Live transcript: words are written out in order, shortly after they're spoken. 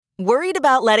Worried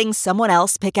about letting someone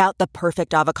else pick out the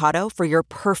perfect avocado for your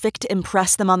perfect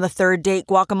impress them on the third date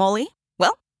guacamole?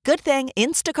 Well, good thing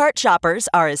Instacart shoppers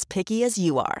are as picky as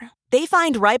you are. They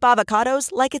find ripe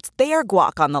avocados like it's their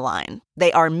guac on the line.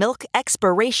 They are milk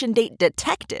expiration date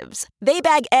detectives. They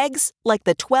bag eggs like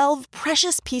the 12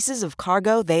 precious pieces of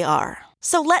cargo they are.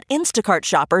 So let Instacart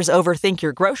shoppers overthink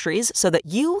your groceries so that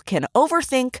you can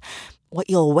overthink what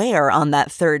you'll wear on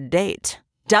that third date.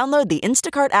 Download the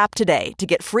Instacart app today to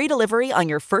get free delivery on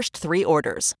your first 3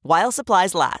 orders, while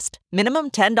supplies last.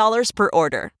 Minimum $10 per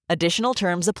order. Additional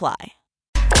terms apply.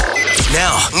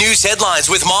 Now, news headlines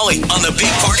with Molly on the Big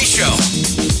Party Show.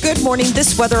 Good morning.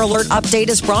 This weather alert update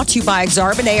is brought to you by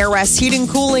Exarban ARS Heating,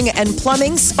 Cooling, and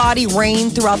Plumbing. Spotty rain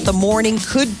throughout the morning.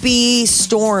 Could be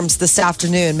storms this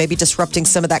afternoon, maybe disrupting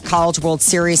some of that College World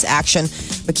Series action.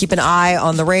 But keep an eye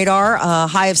on the radar.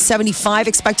 High of 75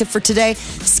 expected for today.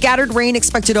 Scattered rain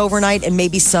expected overnight, and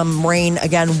maybe some rain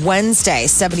again Wednesday.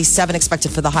 77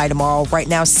 expected for the high tomorrow. Right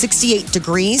now, 68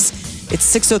 degrees. It's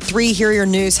 6:03. Here are your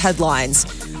news headlines.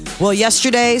 Well,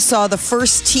 yesterday saw the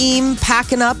first team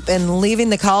packing up and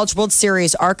leaving the College World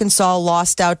Series. Arkansas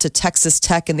lost out to Texas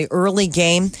Tech in the early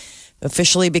game,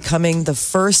 officially becoming the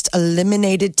first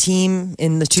eliminated team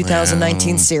in the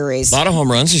 2019 series. A lot of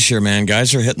home runs this year, man.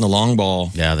 Guys are hitting the long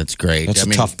ball. Yeah, that's great. That's a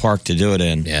tough park to do it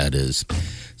in. Yeah, it is.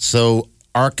 So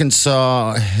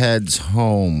Arkansas heads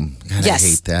home. God, Yes. I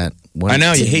hate that. I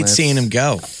know, you hate seeing them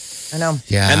go. I know.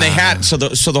 Yeah. And they had, so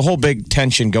the whole big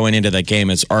tension going into that game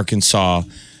is Arkansas,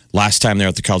 last time they were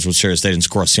at the College World Series, they didn't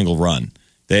score a single run.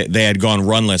 They had gone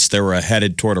runless. They were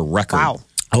headed toward a record. Wow.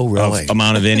 Oh, really? Of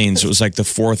amount of innings. It was like the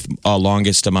fourth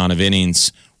longest amount of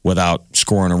innings without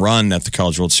scoring a run at the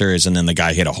College World Series, and then the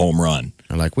guy hit a home run.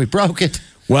 They're like, we broke it.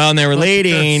 Well, and they were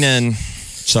leading, and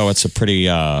so it's a pretty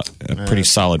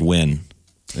solid win.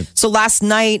 So last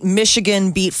night,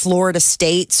 Michigan beat Florida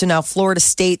State. So now Florida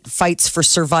State fights for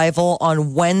survival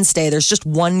on Wednesday. There's just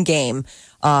one game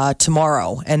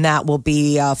tomorrow, and that will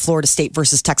be Florida State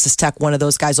versus Texas Tech. One of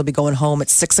those guys will be going home at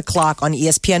 6 o'clock on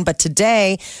ESPN. But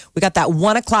today, we got that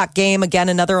 1 o'clock game. Again,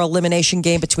 another elimination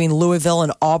game between Louisville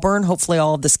and Auburn. Hopefully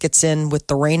all of this gets in with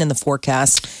the rain in the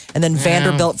forecast. And then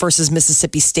Vanderbilt versus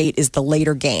Mississippi State is the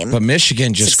later game. But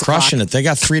Michigan just 6 o'clock. crushing it. They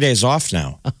got 3 days off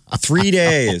now. 3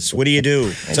 days. What do you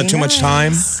do? Is that too much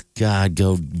time? God,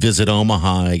 go visit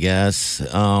Omaha, I guess.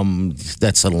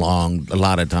 That's a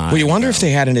lot of time. Well, you wonder if they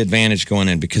had an advantage going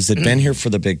in because they'd been here for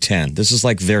the Big Ten. This is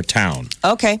like their town.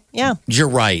 Okay, yeah. You're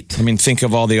right. I mean, think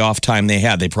of all the off time they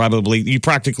had. You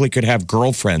practically could have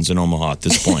girlfriends in Omaha at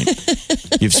this point.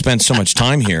 You've spent so much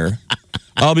time here.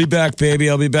 I'll be back, baby.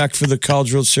 I'll be back for the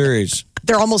College World Series.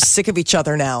 They're almost sick of each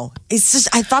other now. It's just,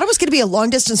 I thought it was going to be a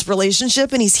long distance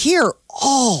relationship, and he's here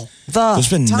all the There's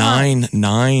been time.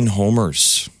 nine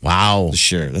homers Wow.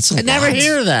 this year. That's a I never lot.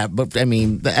 hear that, but I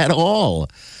mean, at all.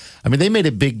 I mean, they made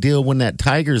a big deal when that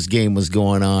Tigers game was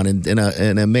going on, and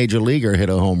a major leaguer hit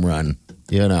a home run.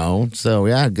 You know, so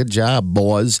yeah, good job,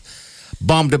 boys.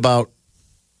 Bummed about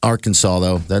Arkansas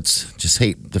though. That's just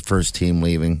hate the first team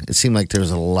leaving. It seemed like there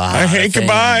was a lot. I of hate fans.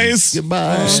 goodbyes.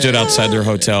 Goodbye. Stood outside their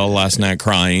hotel last night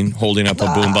crying, holding up a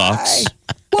boombox.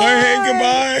 I hate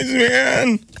goodbyes,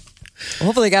 man.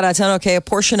 Hopefully, got out of town okay. A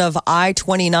portion of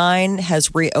I-29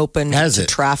 has reopened Has to it?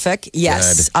 traffic.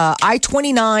 Yes.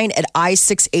 I-29 at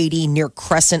I-680 near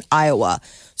Crescent, Iowa.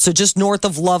 So just north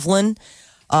of Loveland.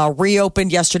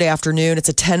 Reopened yesterday afternoon. It's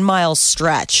a 10-mile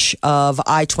stretch of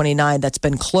I-29 that's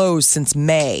been closed since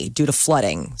May due to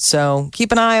flooding. So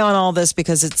keep an eye on all this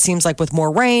because it seems like with more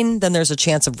rain, then there's a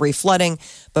chance of reflooding.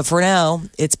 But for now,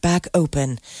 it's back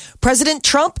open. President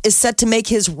Trump is set to make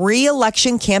his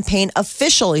re-election campaign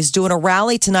official. He's doing a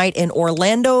rally tonight in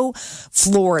Orlando,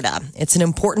 Florida. It's an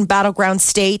important battleground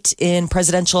state in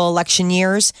presidential election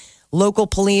years. Local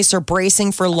police are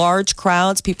bracing for large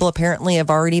crowds. People apparently have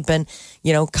already been,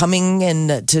 coming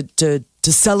and to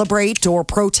celebrate or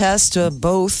protest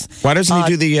both. Why doesn't he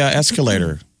do the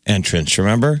escalator entrance?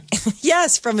 Remember?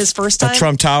 Yes, from his first time. At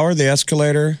Trump Tower, the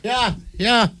escalator.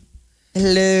 Yeah.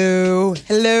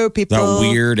 Hello, people. That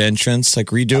weird entrance. Like,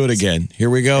 redo it again. Here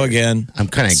we go again. I'm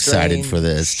kind of excited Strange. for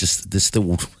this. Just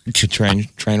the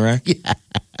Train wreck? Yeah.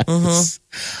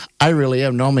 I really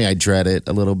am. Normally, I dread it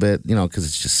a little bit, because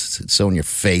it's so in your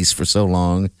face for so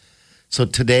long. So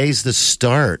today's the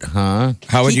start, huh?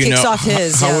 How would He you kicks know? off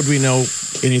his, how yeah. would we know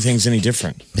anything's any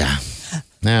different? Yeah.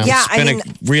 No. Yeah, It's been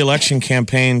a re-election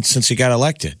campaign since he got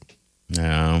elected.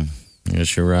 No.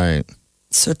 Yes, you're right.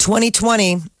 So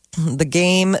 2020, the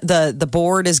game, the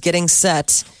board is getting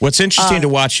set. What's interesting to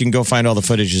watch, you can go find all the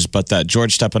footages, but that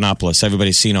George Stephanopoulos,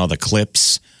 everybody's seen all the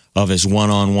clips of his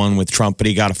one-on-one with Trump, but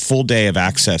he got a full day of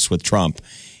access with Trump.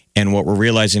 And what we're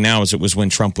realizing now is it was when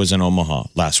Trump was in Omaha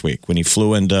last week, when he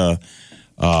flew into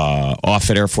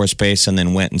Offutt Air Force Base and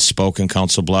then went and spoke in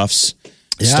Council Bluffs.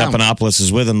 Yeah. Stephanopoulos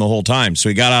is with him the whole time. So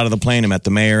he got out of the plane and met the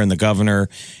mayor and the governor,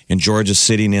 and George is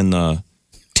sitting in the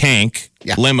tank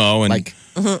limo, and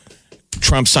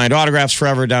Trump signed autographs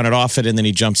forever down at Offutt, and then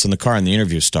he jumps in the car and the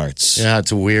interview starts. Yeah,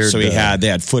 it's weird. So they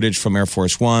had footage from Air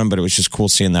Force One, but it was just cool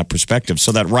seeing that perspective.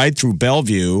 So that ride through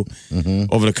Bellevue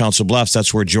over to Council Bluffs,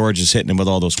 that's where George is hitting him with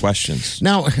all those questions.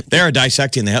 Now They are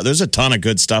dissecting the hell. There's a ton of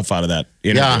good stuff out of that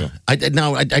interview.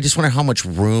 Yeah, I just wonder how much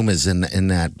room is in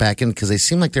that back in, because they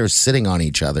seem like they were sitting on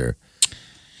each other.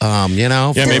 Yeah,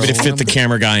 maybe to fit the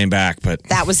camera guy in back, but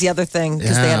That was the other thing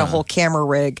because they had a Yeah. whole camera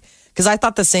rig. Because I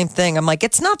thought the same thing. I'm like,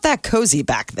 it's not that cozy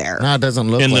back there. No, it doesn't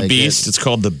look in like the Beast, it. it's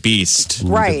called the Beast.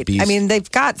 Right. beast. I mean,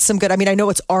 they've got some good. I mean, I know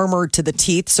it's armored to the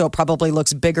teeth, so it probably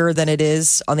looks bigger than it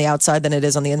is on the outside than it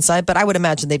is on the inside. But I would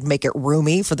imagine they'd make it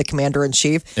roomy for the commander in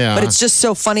chief. Yeah. But it's just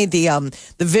so funny the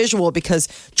visual because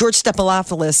George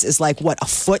Stephanopoulos is like what, a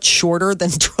foot shorter than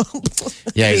Trump.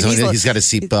 Yeah, I mean, he's got a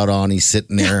seatbelt on. He's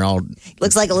sitting there all.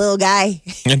 looks like a little guy.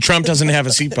 And Trump doesn't have a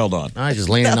seatbelt on. He's just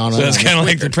leaning on. So it's kind of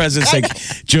like the president's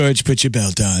like, George, put your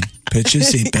belt on. Put your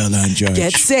seatbelt on, George.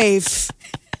 Get safe.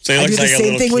 So he I looks do the like a same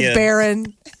little thing with kid.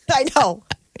 Barron. I know.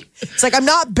 It's like, I'm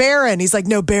not Barron. He's like,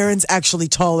 no, Barron's actually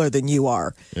taller than you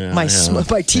are. My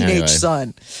teenage Anyway.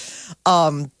 son.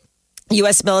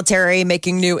 U.S. military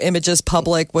making new images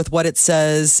public with what it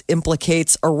says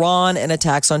implicates Iran and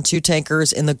attacks on 2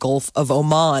 tankers in the Gulf of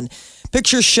Oman.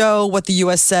 Pictures show what the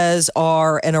U.S. says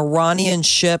are an Iranian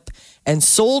ship and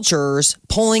soldiers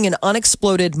pulling an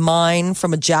unexploded mine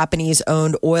from a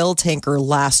Japanese-owned oil tanker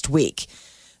last week.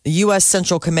 The U.S.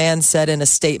 Central Command said in a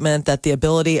statement that the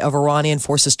ability of Iranian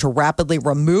forces to rapidly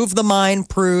remove the mine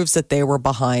proves that they were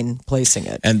behind placing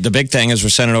it. And the big thing is we're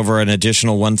sending over an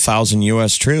additional 1,000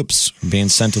 U.S. troops being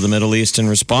sent to the Middle East in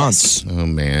response. Oh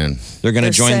man, They're going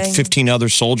to They're join saying- 15 other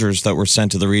soldiers that were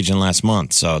sent to the region last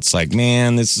month. So it's like,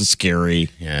 man, this is scary.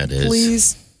 yeah, it is.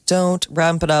 Please don't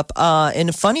ramp it up.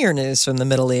 In funnier news from the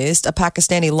Middle East, a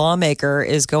Pakistani lawmaker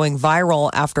is going viral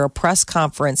after a press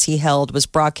conference he held was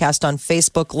broadcast on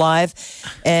Facebook Live,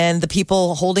 and the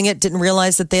people holding it didn't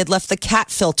realize that they had left the cat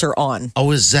filter on.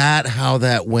 Oh, is that how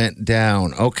that went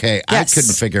down? Okay, Yes. I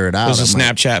couldn't figure it out. There's a I'm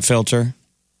like, Snapchat filter.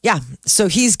 Yeah, so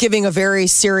he's giving a very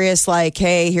serious, like,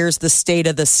 hey, here's the state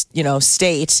of the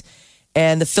state.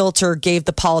 And the filter gave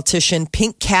the politician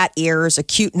pink cat ears, a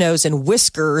cute nose, and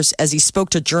whiskers as he spoke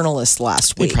to journalists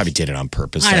last They week. probably did it on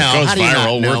purpose. I know. It goes How do you not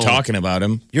viral. know? We're talking about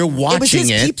him. You're watching It was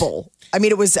his people. I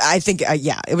mean, it was, I think,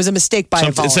 it was a mistake by a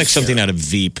It's like volunteer. something out of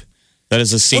Veep. That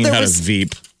is a scene Well, there out was- of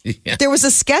Veep. There was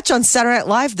a sketch on Saturday Night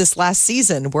Live this last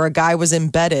season where a guy was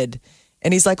embedded.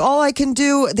 And he's like, all I can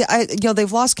do,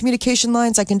 they've lost communication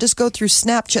lines. I can just go through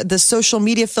Snapchat, the social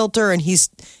media filter. And he's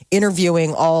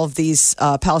interviewing all of these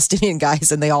Palestinian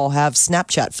guys, and they all have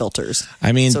Snapchat filters.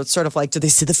 I mean, So it's sort of like, do they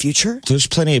see the future? there's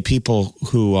plenty of people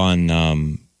who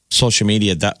on social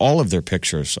media that all of their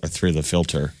pictures are through the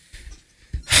filter.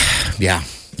 Yeah,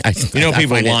 You know, I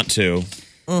people find it- want to.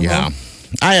 Yeah,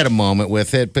 I had a moment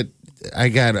with it, but I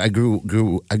grew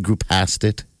past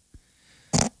it.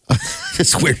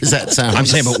 As weird as that sounds, I'm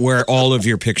saying, but where all of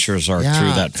your pictures are Yeah.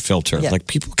 through that filter. Yeah. Like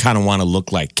people kind of want to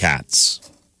look like cats.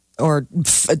 Or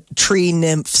tree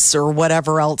nymphs or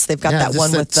whatever else. They've got Yeah, that just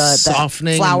one that with the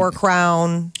softening. flower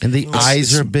crown. and the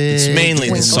eyes are big. It's mainly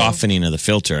the Twinkle. softening of the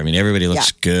filter. I mean, everybody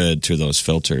looks Yeah. good through those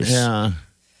filters. Yeah.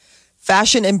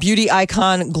 Fashion and beauty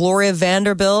icon Gloria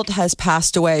Vanderbilt has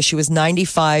passed away. She was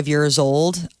 95 years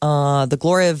old. The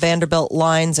Gloria Vanderbilt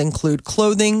lines include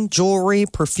clothing, jewelry,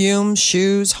 perfume,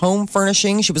 shoes, home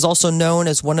furnishing. She was also known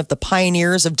as one of the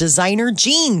pioneers of designer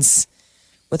jeans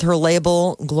with her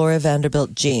label Gloria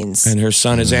Vanderbilt Jeans. And her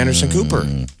son is Anderson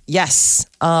Cooper. Yes.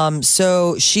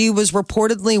 So she was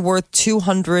reportedly worth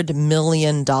 $200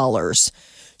 million.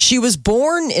 She was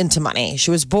born into money. She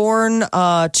was born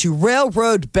to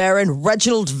railroad baron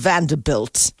Reginald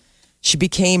Vanderbilt. She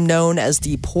became known as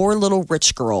the poor little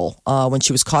rich girl when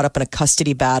she was caught up in a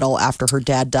custody battle after her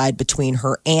dad died between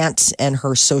her aunt and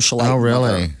her socialite. Oh,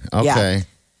 really? mother. Yeah. Okay.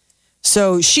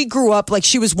 So she grew up like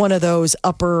she was one of those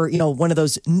upper, one of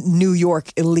those New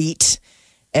York elite,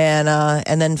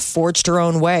 and then forged her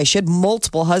own way. She had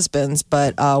multiple husbands,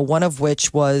 but one of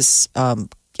which was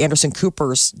Anderson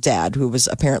Cooper's dad, who was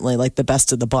apparently like the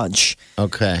best of the bunch.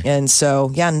 Okay. And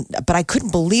so, yeah, but I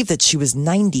couldn't believe that she was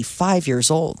 95 years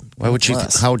old. Why would you?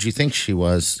 Plus. How would you think she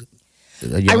was?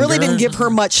 I really didn't give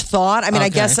her much thought. I mean, I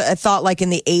Okay. guess I thought like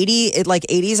in the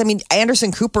 80s. I mean,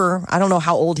 Anderson Cooper, I don't know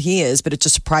how old he is, but it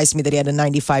just surprised me that he had a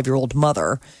 95-year-old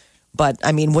mother, But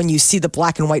I mean, when you see the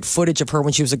black and white footage of her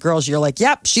when she was a girl, you're like,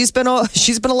 "Yep, she's been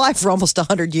alive for almost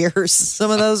 100 years."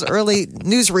 Some of those early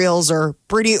newsreels are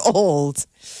pretty old.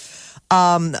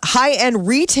 High-end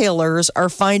retailers are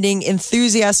finding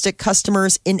enthusiastic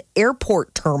customers in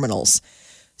airport terminals.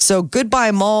 So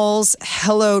Goodbye Mall's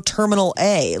Hello Terminal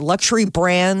A, luxury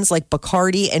brands like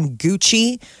Bacardi and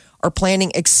Gucci are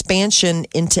planning expansion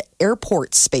into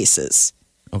airport spaces.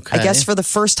 Okay. I guess for the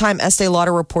first time, Estee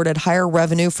Lauder reported higher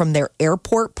revenue from their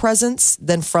airport presence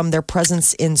than from their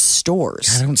presence in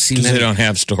stores. I don't see Because many. they don't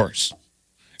have stores.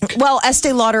 Well,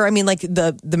 Estee Lauder, I mean, like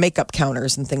the makeup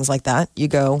counters and things like that. You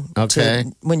go Okay.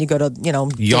 to, when you go to,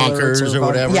 Yonkers Dillard's or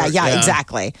whatever. Yeah, Yeah.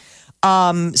 exactly.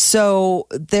 So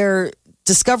they're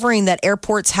discovering that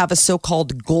airports have a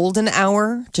so-called golden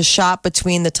hour to shop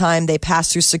between the time they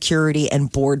pass through security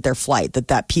and board their flight,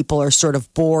 that people are sort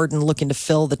of bored and looking to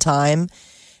fill the time.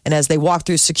 And as they walk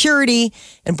through security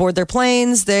and board their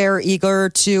planes, they're eager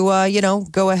to,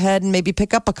 go ahead and maybe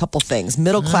pick up a couple things.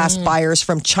 Middle-class buyers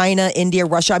from China, India,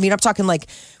 Russia. I mean, I'm talking like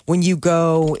when you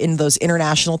go in those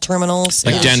international terminals.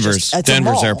 Like it's Denver's it's a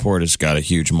mall. airport has got a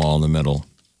huge mall in the middle.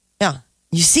 Yeah.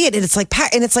 You see it, and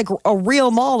it's like a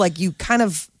real mall. Like you kind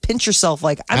of pinch yourself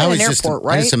like, I'm in an airport,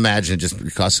 right? I just imagine it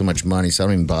just costs so much money, so I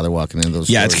don't even bother walking into those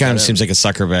Yeah, it stores. kind of seems like a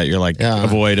sucker bet. You're like,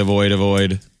 avoid.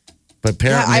 But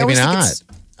apparently, I maybe always think not. it's-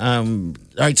 All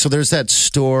right, so there's that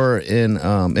store in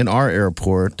our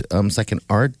airport. It's like an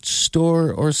art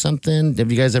store or something.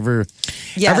 Have you guys ever?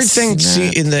 Yes. Everything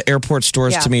in the airport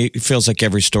stores Yeah. to me it feels like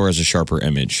every store is a sharper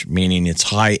image, meaning it's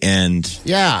high end,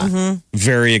 Yeah,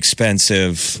 very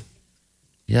expensive.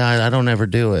 yeah. I don't ever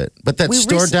do it. But that We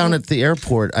store down recently- at the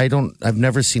airport, I've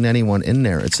never seen anyone in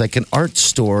there. It's like an art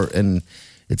store, and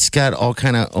it's got all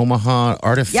kind of Omaha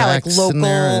artifacts Yeah, like local. in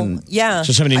there. And Yeah.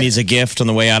 So somebody needs a gift on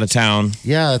the way out of town.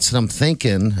 yeah, that's what I'm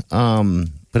thinking.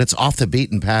 But it's off the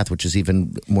beaten path, which is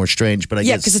even more strange. But I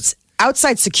Yeah, guess because it's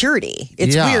outside security.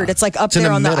 It's Yeah. weird. It's like up It's in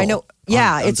there the on the. I middle, know.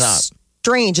 Yeah, on it's top.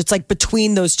 strange. It's like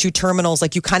between those two terminals.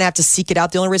 Like you kind of have to seek it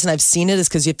out. The only reason I've seen it is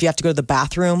because if you have to go to the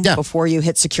bathroom Yeah. before you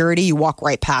hit security, you walk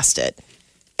right past it,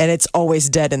 and it's always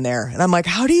dead in there. And I'm like,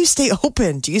 how do you stay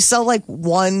open? Do you sell like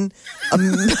 $1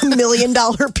 million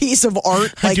piece of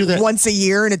art I like do that. once a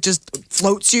year, and it just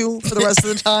floats you for the rest of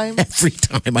the time? every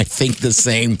time I think the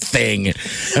same thing.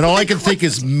 And all I can think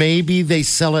is maybe they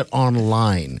sell it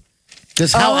online.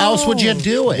 Because how else would you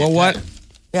do it? Well, what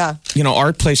Yeah.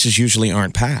 art places usually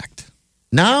aren't packed.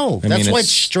 No, that's mean, why it's-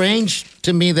 it's strange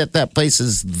to me that place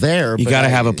is there. You but got to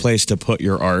I- have a place to put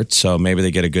your art, so maybe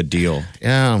they get a good deal.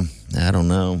 Yeah, I don't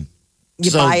know. You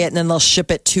So- buy it and then they'll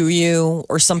ship it to you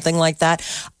or something like that.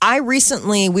 I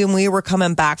recently, when we were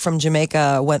coming back from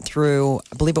Jamaica, went through,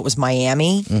 I believe it was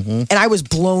Miami, and I was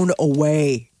blown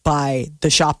away by the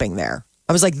shopping there.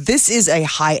 I was like, this is a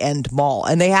high-end mall.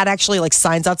 And they had actually like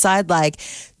signs outside like,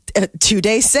 a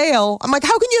 2-day sale. I'm like,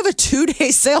 how can you have a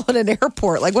 2-day sale at an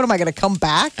airport? Like, what am I going to come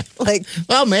back? Like,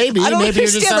 Well, maybe. I don't Maybe you're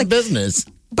just understand, on like- business.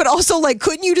 but also, like,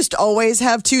 couldn't you just always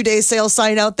have 2-day sale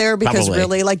sign out there? Because Probably.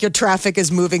 really, like, your traffic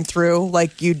is moving through.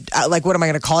 Like, like, what am I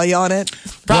going to call you on it?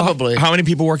 Probably. How many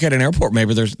people work at an airport?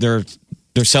 Maybe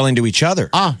they're selling to each other.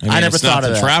 I never it's thought not of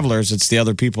the that. travelers. It's the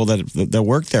other people that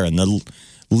work there in the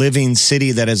living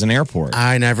city that is an airport.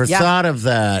 I never Yeah. thought of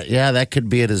that. Yeah, that could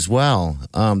be it as well.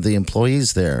 The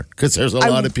employees there. Because there's a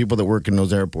lot of people that work in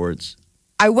those airports.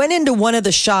 I went into one of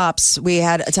the shops. We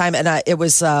had a time, and it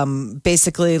was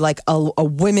basically like a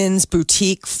women's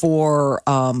boutique for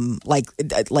like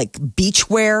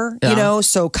beachwear, Yeah.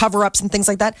 so cover ups and things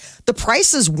like that. The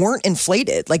prices weren't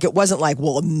inflated. Like it wasn't like,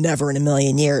 well, never in a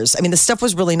million years. I mean, the stuff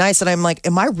was really nice, and I'm like,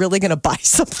 am I really going to buy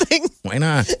something Why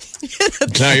not?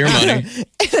 It's not your money.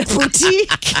 in a boutique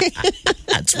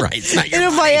That's right. It's not in your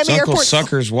a Miami It's Uncle airport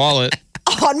Sucker's wallet.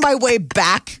 on my way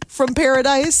back from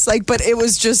Paradise? Like, but it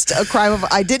was just a crime of.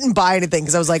 I didn't buy anything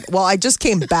because I was like, well, I just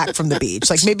came back from the beach.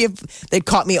 Like maybe if they'd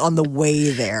caught me on the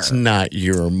way there. not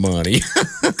your money.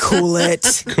 Cool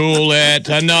it. Cool it.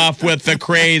 Enough with the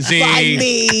crazy I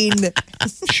mean,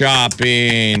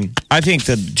 shopping. I think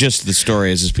that just the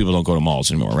story is people don't go to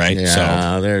malls anymore, right?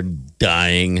 Yeah, they're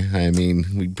dying. I mean,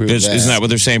 we proved that. Isn't that what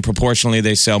they're saying? Proportionally,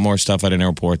 they sell more stuff at an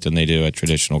airport than they do at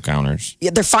traditional counters.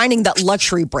 yeah, they're finding that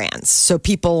luxury brands. So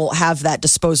people have that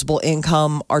disposable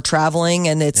income, are traveling,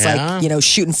 and it's Yeah. like,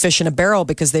 shooting fish in a barrel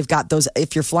because they've got those.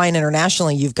 If you're flying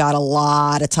internationally, you've got a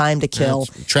lot of time to kill.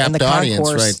 Trapped in the audience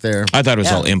concourse. right there. I thought it was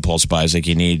Yeah. all impulse buys. Like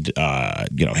you need,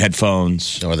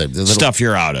 headphones, Or the little, stuff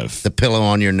you're out of. the pillow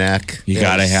on your neck. You Yeah,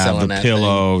 got to have selling the that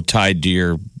pillow tied to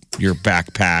your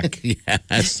backpack. thing.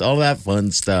 Yes, all that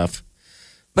fun stuff.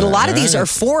 But a lot of these are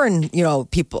foreign,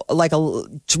 people like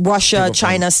Russia,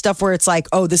 China, stuff where it's like,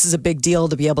 oh, this is a big deal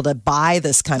to be able to buy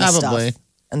this kind of stuff.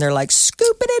 And they're like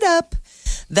scooping it up.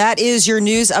 That is your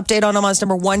news update on Omaha's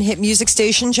number one hit music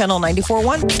station, Channel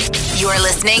 94.1. You're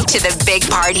listening to the Big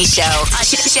Party Show on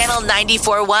Channel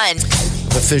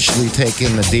 94.1. Officially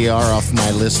taking the DR off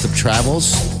my list of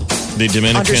travels. The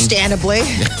Dominican. Understandably.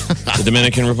 The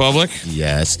Dominican Republic?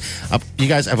 Yes. You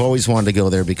guys, I've always wanted to go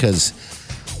there because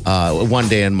one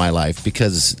day in my life,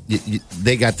 because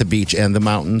they got the beach and the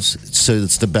mountains. So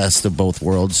it's the best of both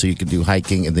worlds. So you can do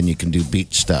hiking and then you can do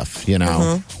beach stuff,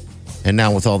 And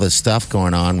now with all this stuff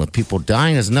going on with people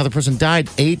dying, as another person died,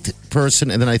 8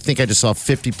 person. And then I think I just saw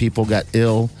 50 people got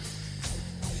ill.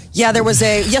 Yeah,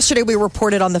 yesterday we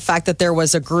reported on the fact that there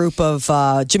was a group of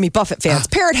Jimmy Buffett fans,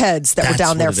 parrot heads, that were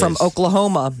down there from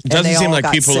Oklahoma. It doesn't seem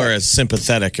like people are as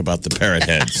sympathetic about the parrot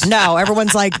heads. No,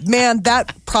 everyone's like, man,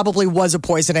 that probably was a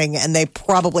poisoning and they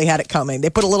probably had it coming. They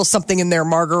put a little something in their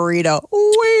margarita.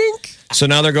 Wink. So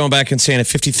now they're going back and saying a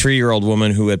 53-year-old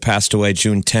woman who had passed away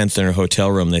June 10th in her hotel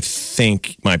room they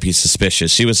think might be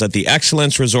suspicious. She was at the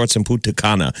Excellence Resorts in Punta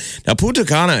Cana. Now, Punta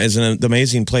Cana is an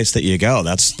amazing place that you go.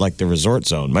 That's like the resort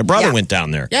zone. My brother went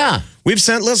down there. Yeah. We've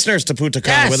sent listeners to Punta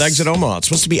Cana with Exit Omaha. It's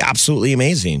supposed to be absolutely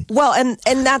amazing. Well,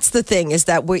 and that's the thing is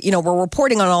that we're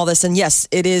reporting on all this, and yes,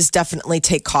 it is definitely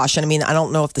take caution. I mean, I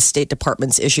don't know if the State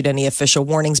Department's issued any official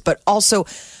warnings, but also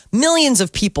millions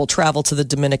of people travel to the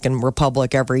Dominican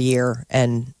Republic every year,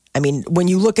 and I mean, when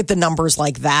you look at the numbers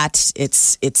like that,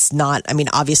 it's not. I mean,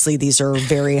 obviously these are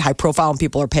very high profile and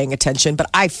people are paying attention, but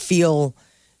I feel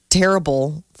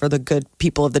terrible for the good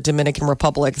people of the Dominican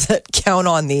Republic that count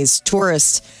on these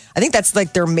tourists. I think that's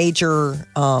like their major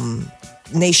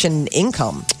nation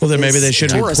income. Well, then maybe they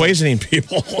should be poisoning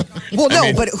people. Well,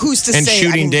 no, but who's to say? And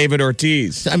shooting David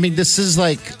Ortiz. I mean, this is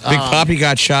like... Big Papi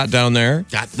got shot down there.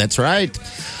 That's right.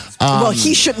 Well,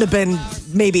 he shouldn't have been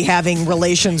maybe having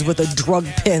relations with a drug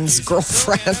pin's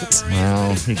girlfriend.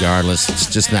 Well, regardless,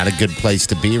 it's just not a good place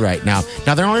to be right now.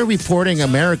 Now, they're only reporting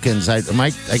Americans. I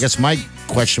guess my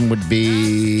question would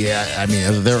be, are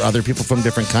there other people from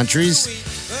different countries?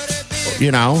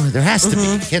 There has to be.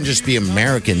 It can't just be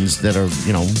Americans that are,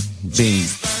 being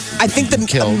I think the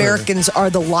killed Americans are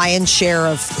the lion's share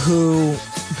of who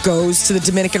goes to the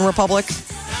Dominican Republic.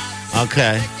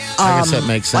 Okay. I guess that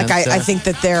makes sense. I think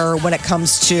that when it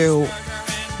comes to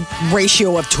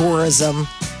ratio of tourism,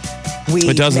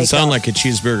 it doesn't sound like a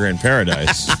cheeseburger in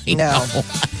paradise. No.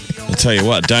 I'll tell you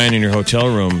what, dying in your hotel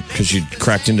room because you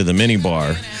cracked into the mini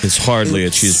bar is hardly a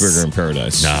cheeseburger in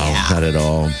paradise. No, not at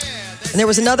all. And there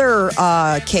was another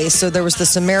case. So there was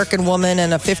this American woman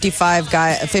and a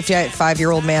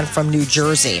 55-year-old man from New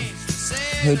Jersey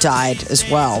who died as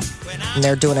well. And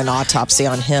they're doing an autopsy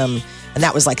on him. And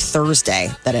that was like Thursday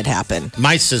that it happened.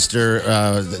 My sister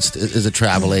is a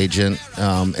travel agent,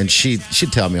 and she'd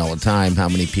tell me all the time how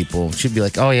many people. She'd be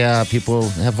like, "Oh yeah, people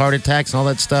have heart attacks and all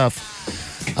that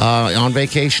stuff on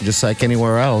vacation, just like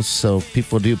anywhere else." So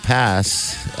people do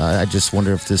pass. I just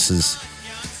wonder if this is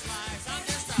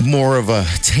more of a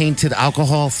tainted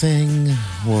alcohol thing,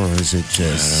 or is it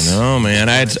just? I don't know, man.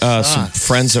 I had some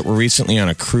friends that were recently on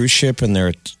a cruise ship, and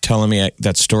they're telling me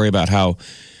that story about how.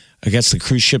 I guess the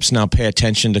cruise ships now pay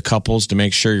attention to couples to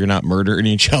make sure you're not murdering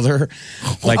each other.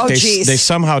 Like they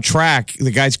somehow track the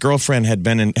guy's girlfriend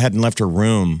hadn't left her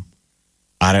room.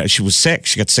 She was sick.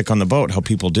 She got sick on the boat. How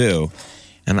people do,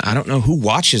 and I don't know who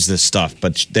watches this stuff,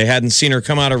 but they hadn't seen her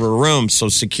come out of her room, so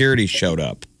security showed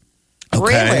up. Okay,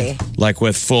 really? Like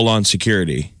with full on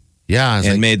security. Yeah,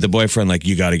 and made the boyfriend like,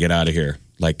 you got to get out of here.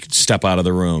 Like step out of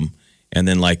the room, and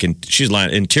then she's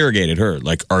interrogated her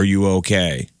like, are you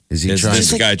okay? Is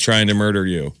this guy trying to murder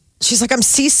you? She's like, I'm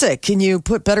seasick. Can you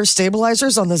put better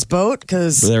stabilizers on this boat?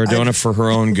 Because they were doing it for her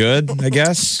own good, I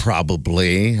guess.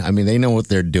 Probably. I mean, they know what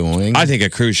they're doing. I think a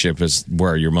cruise ship is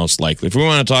where you're most likely. If we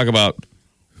want to talk about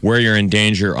where you're in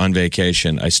danger on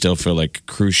vacation, I still feel like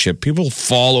cruise ship people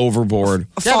fall overboard.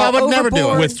 Yeah, I would never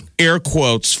do it. With air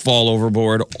quotes, fall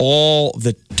overboard all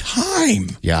the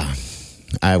time. Yeah.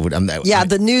 I would.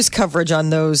 The news coverage on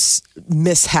those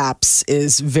mishaps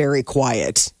is very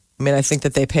quiet. I mean, I think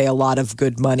that they pay a lot of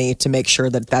good money to make sure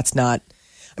that that's not.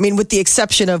 I mean, with the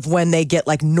exception of when they get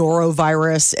like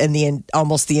norovirus and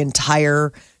almost the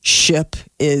entire ship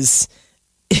is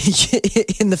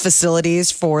in the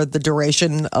facilities for the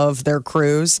duration of their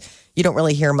cruise, you don't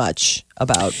really hear much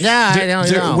about. Yeah, I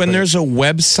don't know. When there's a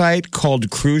website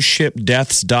called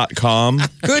cruiseshipdeaths.com.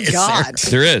 Good God.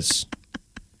 There is.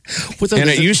 And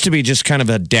it used to be just kind of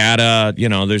a data,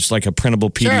 there's like a printable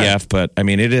PDF, but I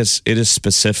mean, it is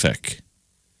specific.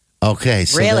 Okay,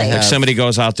 so Really? they Like have- somebody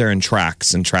goes out there and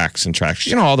tracks and tracks and tracks.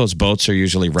 You know, all those boats are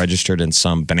usually registered in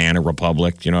some banana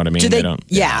republic. You know what I mean? Do they? don't.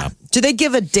 Yeah. Do they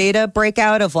give a data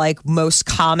breakout of like most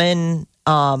common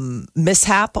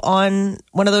mishap on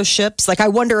one of those ships? Like, I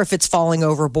wonder if it's falling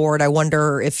overboard. I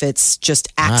wonder if it's just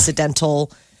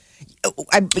accidental.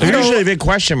 There's usually a big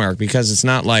question mark because it's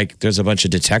not like there's a bunch of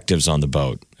detectives on the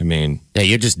boat. I mean, Yeah,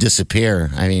 you just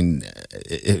disappear. I mean,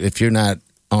 if you're not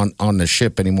on the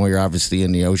ship anymore, you're obviously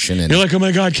in the ocean, and you're like, oh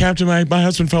my God, Captain, my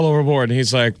husband fell overboard. And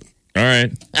he's like, all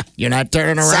right. you're not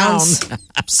turning around.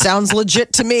 Sounds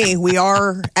legit to me. We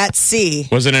are at sea.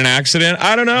 Was it an accident?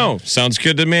 I don't know. Sounds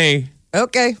good to me.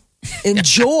 Okay.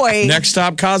 Enjoy. Next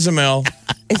stop, Cozumel.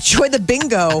 Enjoy the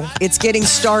bingo. It's getting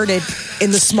started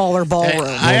in the smaller ballroom. I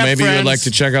Well, have maybe you would friends- like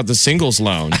to check out the singles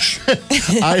lounge.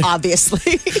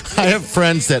 Obviously. I have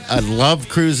friends that love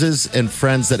cruises and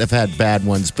friends that have had bad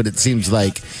ones, but it seems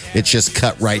like it's just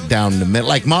cut right down the middle.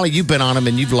 Like Molly, you've been on them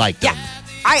and you've liked them.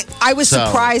 Yeah. I was So-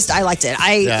 surprised. I liked it.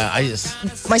 I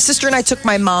just My sister and I took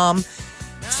my mom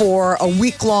for a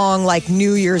week-long like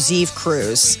New Year's Eve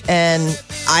cruise, and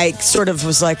I sort of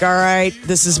was like, all right,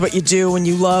 this is what you do when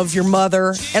you love your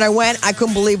mother. And I went. I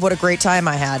couldn't believe what a great time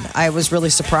I had. I was really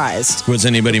surprised. Was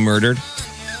anybody murdered?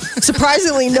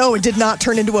 Surprisingly, no, it did not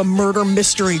turn into a murder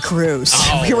mystery cruise.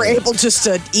 We were able just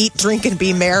to eat, drink, and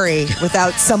be merry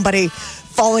without somebody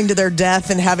falling to their death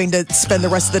and having to spend the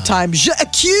rest of the time. Je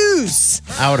accuse.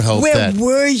 I would hope Where that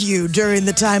were you during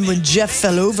the time when Jeff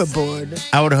fell overboard?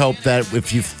 I would hope that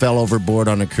if you fell overboard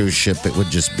on a cruise ship, it would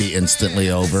just be instantly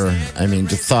over. I mean,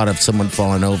 the thought of someone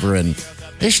falling over, and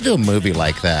they should do a movie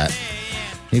like that.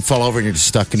 You fall over and you're just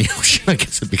stuck in the ocean. I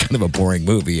guess it'd be kind of a boring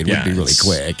movie. It would be really it's-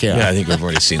 quick. Yeah, I think we've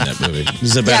already seen that movie. This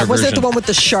is a better Yeah, wasn't version. it the one with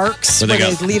the sharks Where where they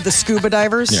they got- leave the scuba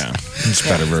divers? Yeah, it's a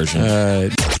better version.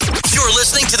 You're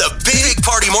listening to the Big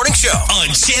Party Morning Show on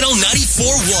Channel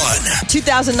 94.1.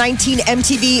 2019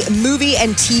 MTV Movie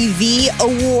and TV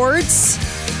Awards.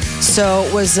 So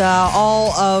it was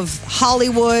all of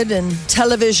Hollywood and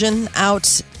television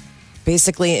out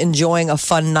basically enjoying a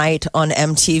fun night on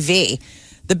MTV.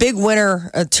 The big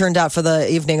winner turned out for the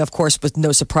evening, of course, with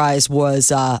no surprise,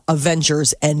 was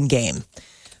Avengers Endgame.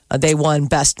 They won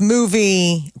Best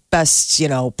Movie, Best,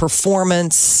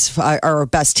 performance, or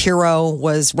Best Hero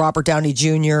was Robert Downey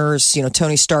Jr.'s,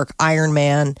 Tony Stark, Iron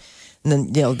Man.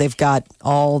 And then, they've got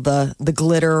all the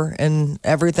glitter and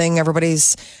everything.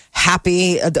 Everybody's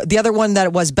happy. The other one that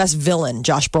it was Best Villain,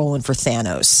 Josh Brolin for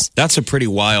Thanos. That's a pretty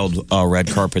wild red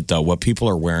carpet, though. What people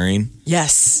are wearing.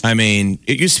 Yes. I mean,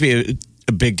 it used to be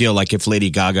a big deal. Like if Lady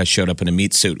Gaga showed up in a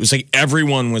meat suit, it was like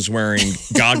everyone was wearing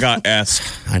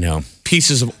Gaga-esque I know.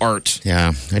 pieces of art.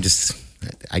 Yeah,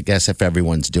 I guess if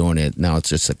everyone's doing it, now it's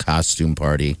just a costume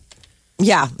party.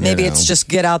 Yeah, maybe it's know. just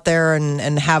get out there and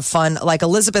have fun. Like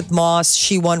Elizabeth Moss,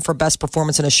 she won for Best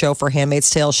Performance in a Show for Handmaid's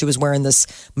Tale. She was wearing this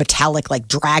metallic like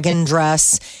dragon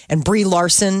dress. And Brie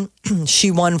Larson,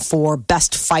 she won for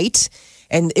Best Fight.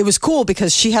 And it was cool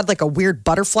because she had like a weird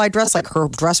butterfly dress. Like her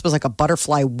dress was like a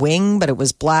butterfly wing, but it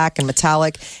was black and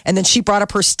metallic. And then she brought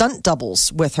up her stunt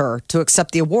doubles with her to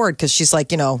accept the award because she's like,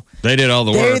 They did all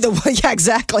the they're work. yeah,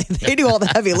 exactly. They do all the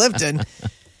heavy lifting.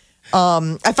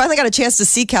 I finally got a chance to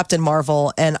see Captain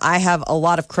Marvel, and I have a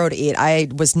lot of crow to eat. I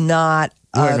was not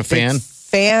You weren't a big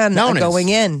fan? No of one is. going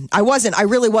in. I wasn't. I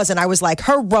really wasn't. I was like,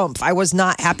 harumph. I was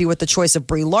not happy with the choice of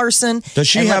Brie Larson. Does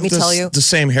she and have let me tell you, the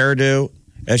same hairdo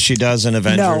as she does in no,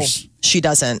 Avengers? she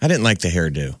doesn't. I didn't like the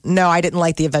hairdo. No, I didn't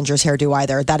like the Avengers hairdo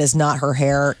either. That is not her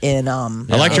hair in. I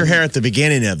liked her hair at the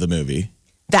beginning of the movie.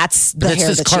 That's the But it's hair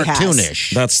just that she has.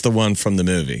 cartoonish. That's the one from the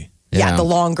movie. Yeah, Yeah. the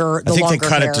longer. The I think they longer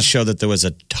cut hair. it to show that there was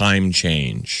a time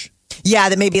change. Yeah,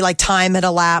 that maybe like time had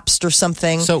elapsed or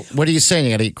something. So, what are you saying?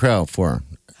 You got to eat crow for?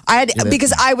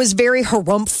 Because I was very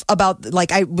harumph about,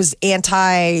 like, I was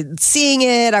anti seeing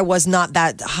it. I was not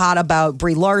that hot about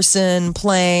Brie Larson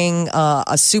playing a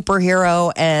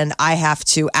superhero, and I have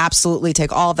to absolutely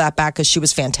take all of that back because she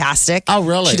was fantastic. Oh,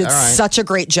 really? She did All right. such a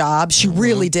great job. She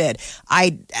really did.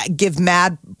 I give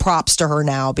mad props to her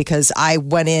now because I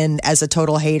went in as a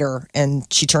total hater, and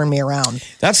she turned me around.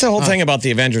 That's the whole thing about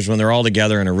the Avengers when they're all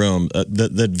together in a room.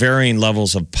 The varying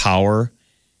levels of power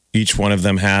each one of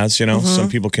them has. Some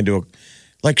people can do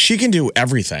like she can do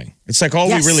everything. It's like all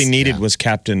Yes. we really needed was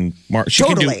Captain Marvel. She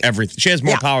can Totally. do everything. She has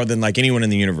more Yeah. power than like anyone in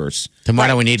the universe. Then why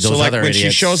do we need those So like other when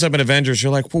idiots? she shows up in Avengers,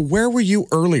 you're like, well, where were you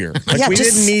earlier? Like Yeah, we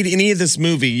just- didn't need any of this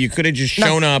movie. You could have just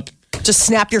shown up. Just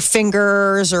snap your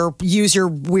fingers or use your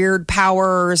weird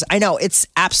powers. I know it's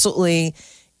absolutely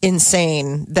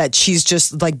insane that she's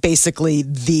just like basically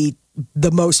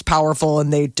the most powerful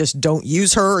and they just don't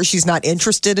use her. She's not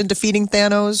interested in defeating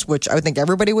Thanos, which I would think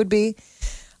everybody would be.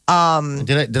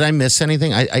 Did I miss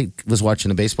anything? I was watching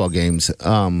the baseball games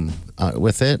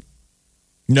with it.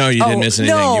 No, you didn't miss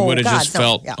anything. no, You would have God, just no.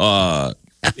 felt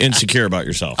insecure about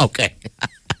yourself. Okay.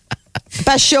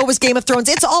 Best show was Game of Thrones.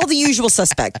 It's all the usual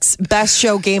suspects. Best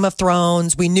show, Game of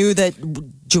Thrones. We knew that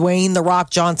Dwayne The Rock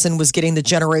Johnson was getting the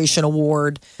Generation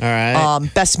Award. All right.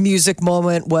 Best music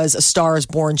moment was A Star Is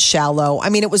Born, Shallow. I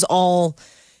mean, it was all,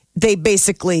 they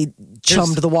basically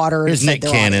chummed the water. Here's and fed Nick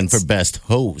their Cannon audience. for best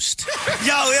host.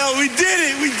 Yo, we did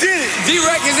it.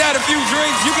 D-Rec has had a few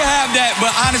drinks. You can have that.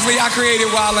 But honestly, I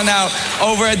created Wildin' Out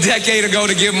over a decade ago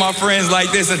to give my friends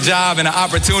like this a job and an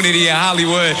opportunity in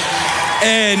Hollywood.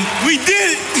 And we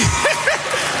did it.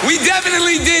 We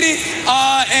definitely did it.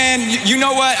 And you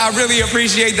know what? I really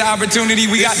appreciate the opportunity.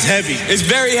 It's heavy. It's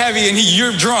very heavy, and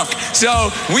you're drunk. So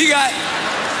we got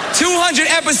 200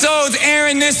 episodes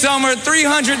airing this summer,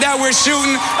 300 that we're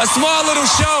shooting, a small little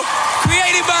show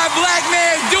created by a black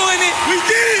man doing it. We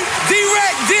did it.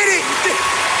 D-Rec did it.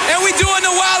 And we doing the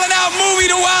Wildin' Out movie,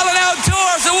 the Wildin' Out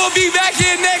tour, so we'll be back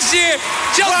here next year.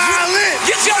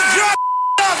 Get your drunk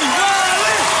off me.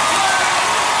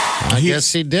 I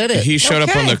guess he did it. He showed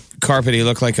up on the carpet. He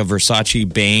looked like a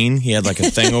Versace Bane. He had like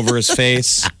a thing over his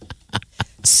face.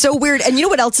 So weird. And you know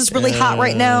what else is really hot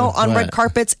right now on red what?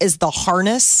 carpets is the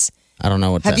harness. I don't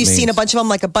know what Have that you means. seen a bunch of them?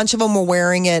 Like a bunch of them were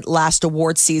wearing it last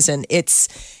award season. It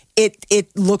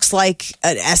looks like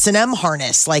an S&M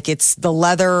harness. Like it's the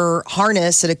leather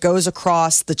harness and it goes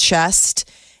across the chest.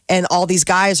 And all these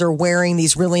guys are wearing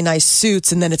these really nice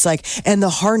suits. And then it's like, and the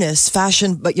harness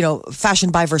fashioned by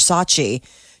Versace.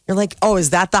 You're like, oh,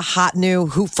 is that the hot new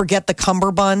forget the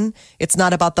cummerbund? It's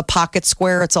not about the pocket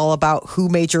square. It's all about who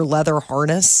made your leather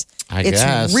harness. It's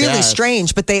guess, really yes.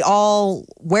 strange, but they all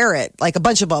wear it. Like a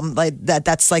bunch of them, like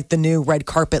that's like the new red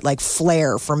carpet, like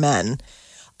flair for men.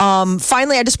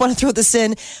 Finally, I just want to throw this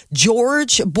in.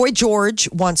 Boy George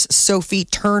wants Sophie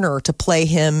Turner to play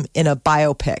him in a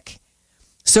biopic.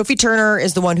 Sophie Turner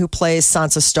is the one who plays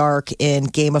Sansa Stark in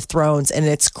Game of Thrones. And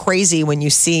it's crazy when you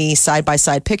see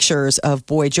side-by-side pictures of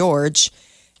Boy George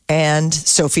and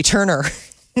Sophie Turner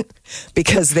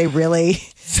because they really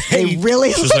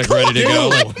She's like ready to go.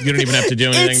 Like, you don't even have to do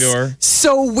anything to her.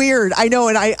 So weird. I know.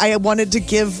 And I wanted to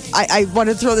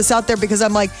throw this out there because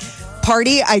I'm like,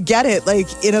 Party, I get it. Like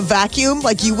in a vacuum,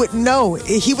 like you wouldn't know.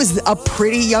 He was a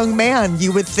pretty young man.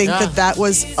 You would think that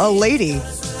was a lady.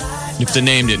 If the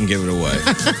name didn't give it away.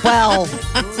 Well,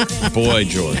 Boy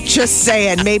George. just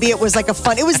saying. Maybe it was like it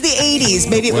was the 80s.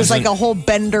 Maybe it was like a whole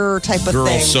Bender type of Girl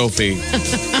thing. Sophie.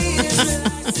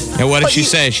 And what did she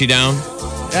say? Is she down?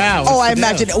 Yeah. Oh, I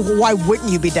imagine. Why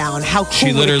wouldn't you be down? How cool She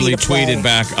would it literally be to play? tweeted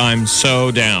back, I'm so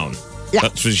down. Yeah.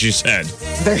 That's what she said.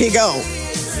 There you go.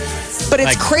 But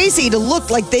it's crazy to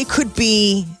look like they could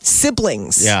be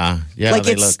siblings. Yeah, Like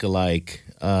they it's- look alike.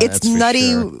 It's that's for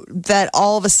nutty sure. that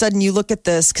all of a sudden you look at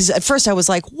this because at first I was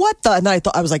like, "What the?" And then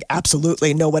I was like,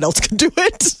 "Absolutely, no one else can do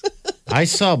it." I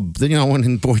saw,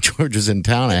 when Boy George was in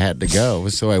town, I had to go.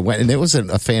 So I went, and it was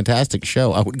a fantastic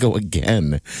show. I would go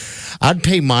again. I'd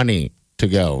pay money to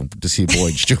go to see Boy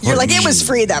George. You're like, it was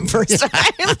free that first time.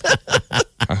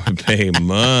 I would pay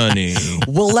money.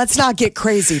 Well, let's not get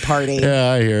crazy, Party.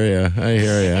 Yeah, I hear you.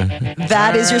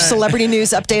 That is your celebrity news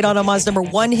update on Omaha's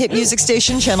 #1 hit music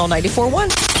station, Channel 94.1.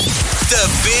 The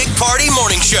Big Party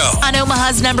Morning Show. On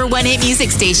Omaha's #1 hit music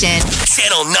station.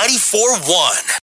 Channel 94.1.